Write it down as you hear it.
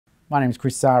My name is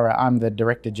Chris Sarra. I'm the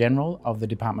Director General of the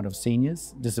Department of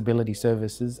Seniors, Disability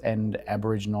Services and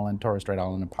Aboriginal and Torres Strait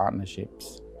Islander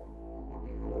Partnerships.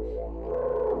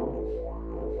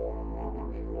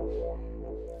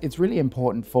 It's really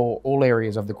important for all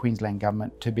areas of the Queensland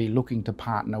Government to be looking to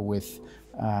partner with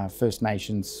First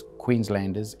Nations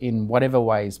Queenslanders in whatever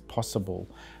ways possible.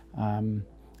 And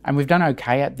we've done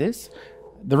okay at this.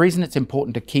 The reason it's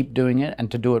important to keep doing it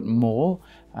and to do it more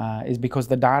is because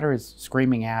the data is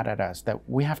screaming out at us that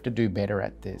we have to do better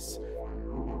at this.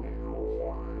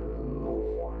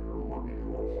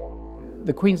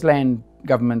 The Queensland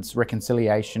Government's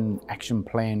Reconciliation Action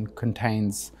Plan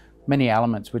contains many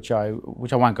elements which I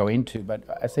won't go into, but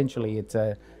essentially it's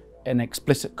an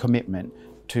explicit commitment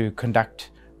to conduct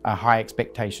a high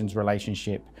expectations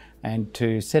relationship and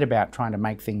to set about trying to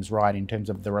make things right in terms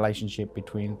of the relationship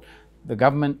between the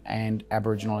government and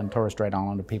Aboriginal and Torres Strait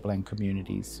Islander people and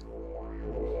communities.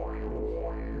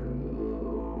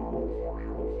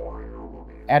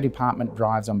 Our department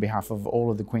drives on behalf of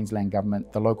all of the Queensland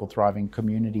Government the Local Thriving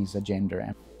Communities agenda.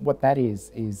 And what that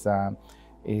is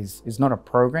not a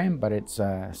program, but it's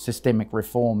a systemic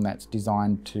reform that's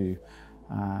designed to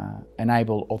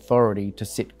enable authority to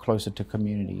sit closer to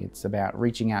community. It's about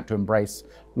reaching out to embrace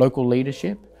local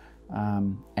leadership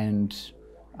and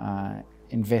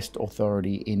invest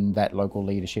authority in that local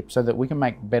leadership so that we can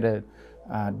make better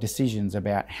decisions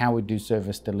about how we do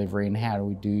service delivery and how do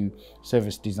we do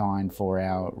service design for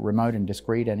our remote and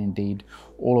discrete and indeed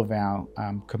all of our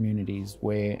communities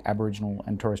where Aboriginal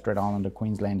and Torres Strait Islander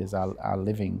Queenslanders are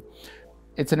living.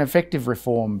 It's an effective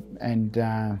reform and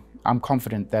I'm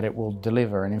confident that it will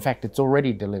deliver, and in fact it's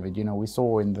already delivered. You know, we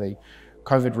saw in the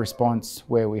COVID response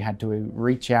where we had to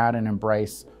reach out and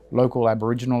embrace local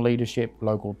Aboriginal leadership,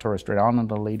 local Torres Strait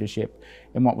Islander leadership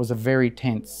in what was a very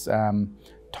tense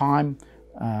time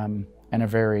and a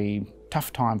very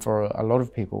tough time for a lot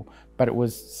of people. But it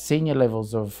was senior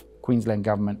levels of Queensland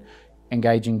Government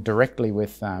engaging directly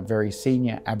with very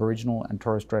senior Aboriginal and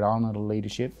Torres Strait Islander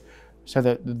leadership so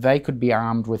that they could be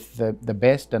armed with the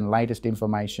best and latest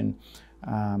information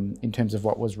in terms of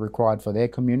what was required for their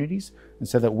communities, and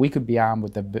so that we could be armed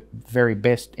with the very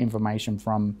best information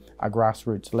from a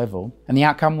grassroots level. And the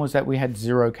outcome was that we had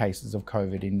 0 cases of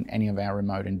COVID in any of our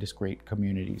remote and discrete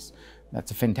communities.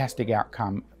 That's a fantastic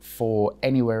outcome for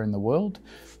anywhere in the world,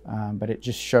 but it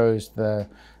just shows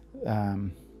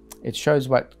it shows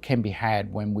what can be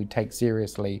had when we take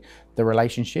seriously the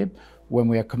relationship, when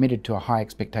we are committed to a high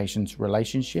expectations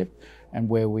relationship, and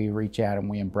where we reach out and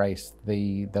we embrace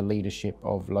the leadership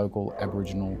of local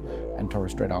Aboriginal and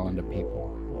Torres Strait Islander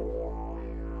people.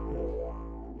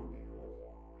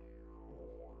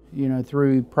 You know,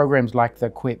 through programs like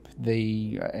the QIP,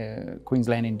 the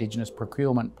Queensland Indigenous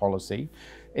Procurement Policy,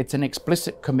 it's an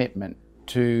explicit commitment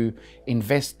to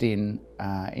invest in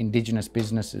Indigenous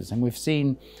businesses. And we've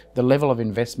seen the level of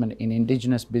investment in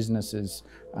Indigenous businesses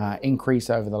increase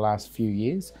over the last few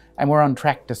years. And we're on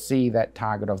track to see that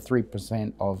target of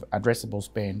 3% of addressable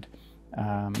spend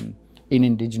in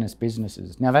Indigenous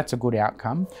businesses. Now that's a good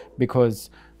outcome because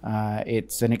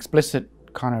it's an explicit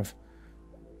kind of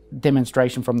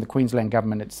demonstration from the Queensland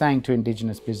Government. It's saying to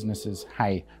Indigenous businesses,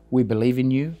 hey, we believe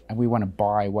in you and we want to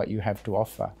buy what you have to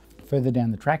offer. Further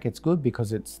down the track, it's good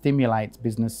because it stimulates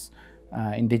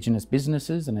Indigenous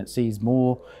businesses, and it sees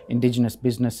more Indigenous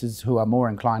businesses who are more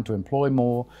inclined to employ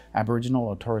more Aboriginal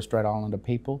or Torres Strait Islander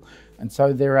people. And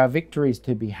so there are victories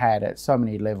to be had at so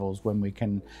many levels when we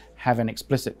can have an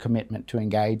explicit commitment to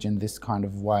engage in this kind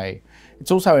of way.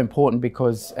 It's also important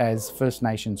because as First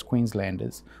Nations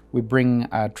Queenslanders, we bring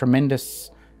a tremendous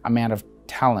amount of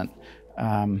talent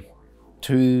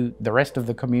to the rest of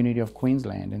the community of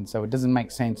Queensland, and so it doesn't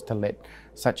make sense to let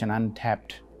such an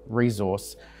untapped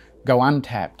resource go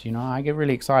untapped. You know, I get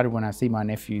really excited when I see my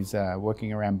nephews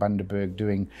working around Bundaberg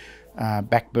doing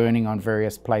back burning on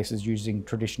various places using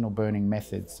traditional burning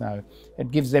methods. So it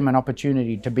gives them an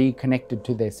opportunity to be connected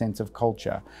to their sense of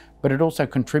culture, but it also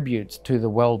contributes to the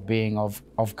well-being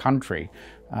of country,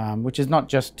 which is not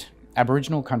just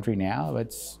Aboriginal country now,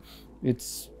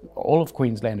 it's all of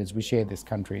Queenslanders. We share this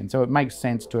country, and so it makes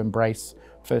sense to embrace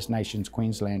First Nations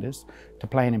Queenslanders to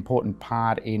play an important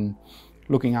part in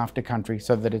looking after country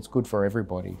so that it's good for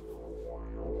everybody.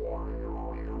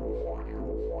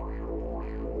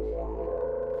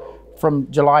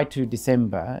 From July to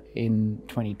December in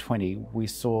 2020, we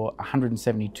saw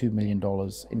 $172 million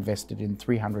invested in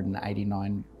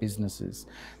 389 businesses.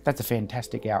 That's a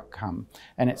fantastic outcome,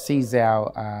 and it sees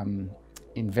our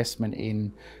investment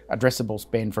in addressable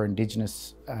spend for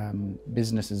Indigenous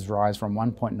businesses rise from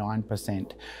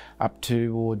 1.9% up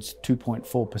towards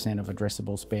 2.4% of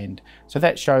addressable spend. So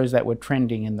that shows that we're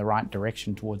trending in the right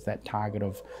direction towards that target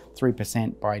of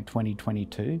 3% by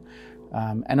 2022.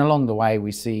 And along the way,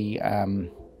 we see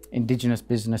Indigenous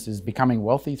businesses becoming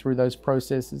wealthy through those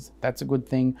processes. That's a good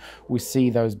thing. We see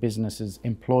those businesses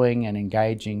employing and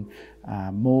engaging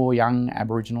more young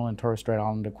Aboriginal and Torres Strait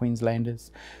Islander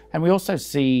Queenslanders. And we also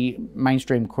see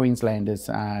mainstream Queenslanders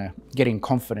getting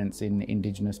confidence in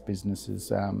Indigenous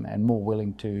businesses and more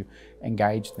willing to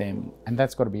engage them. And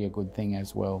that's got to be a good thing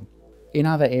as well. In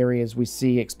other areas, we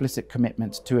see explicit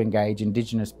commitments to engage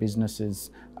Indigenous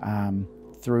businesses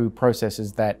through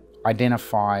processes that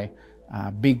identify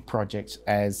big projects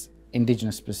as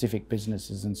Indigenous specific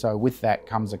businesses, and so with that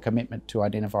comes a commitment to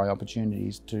identify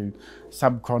opportunities to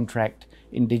subcontract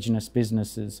Indigenous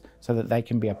businesses so that they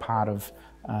can be a part of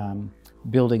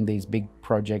building these big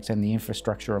projects and the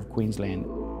infrastructure of Queensland.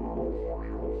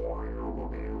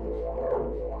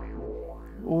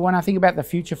 When I think about the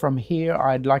future from here,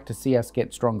 I'd like to see us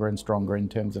get stronger and stronger in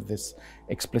terms of this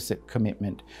explicit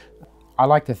commitment. I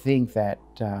like to think that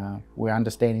we're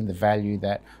understanding the value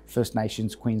that First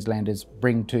Nations Queenslanders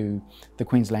bring to the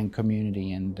Queensland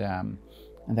community, and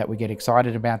that we get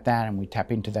excited about that and we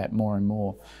tap into that more and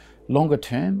more. Longer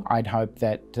term, I'd hope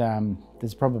that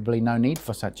there's probably no need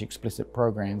for such explicit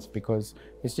programs because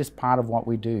it's just part of what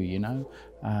we do, you know.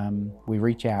 We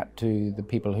reach out to the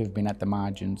people who've been at the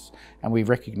margins and we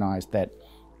recognise that,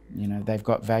 you know, they've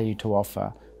got value to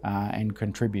offer and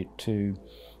contribute to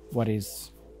what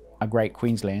is a great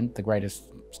Queensland, the greatest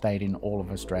state in all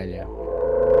of Australia.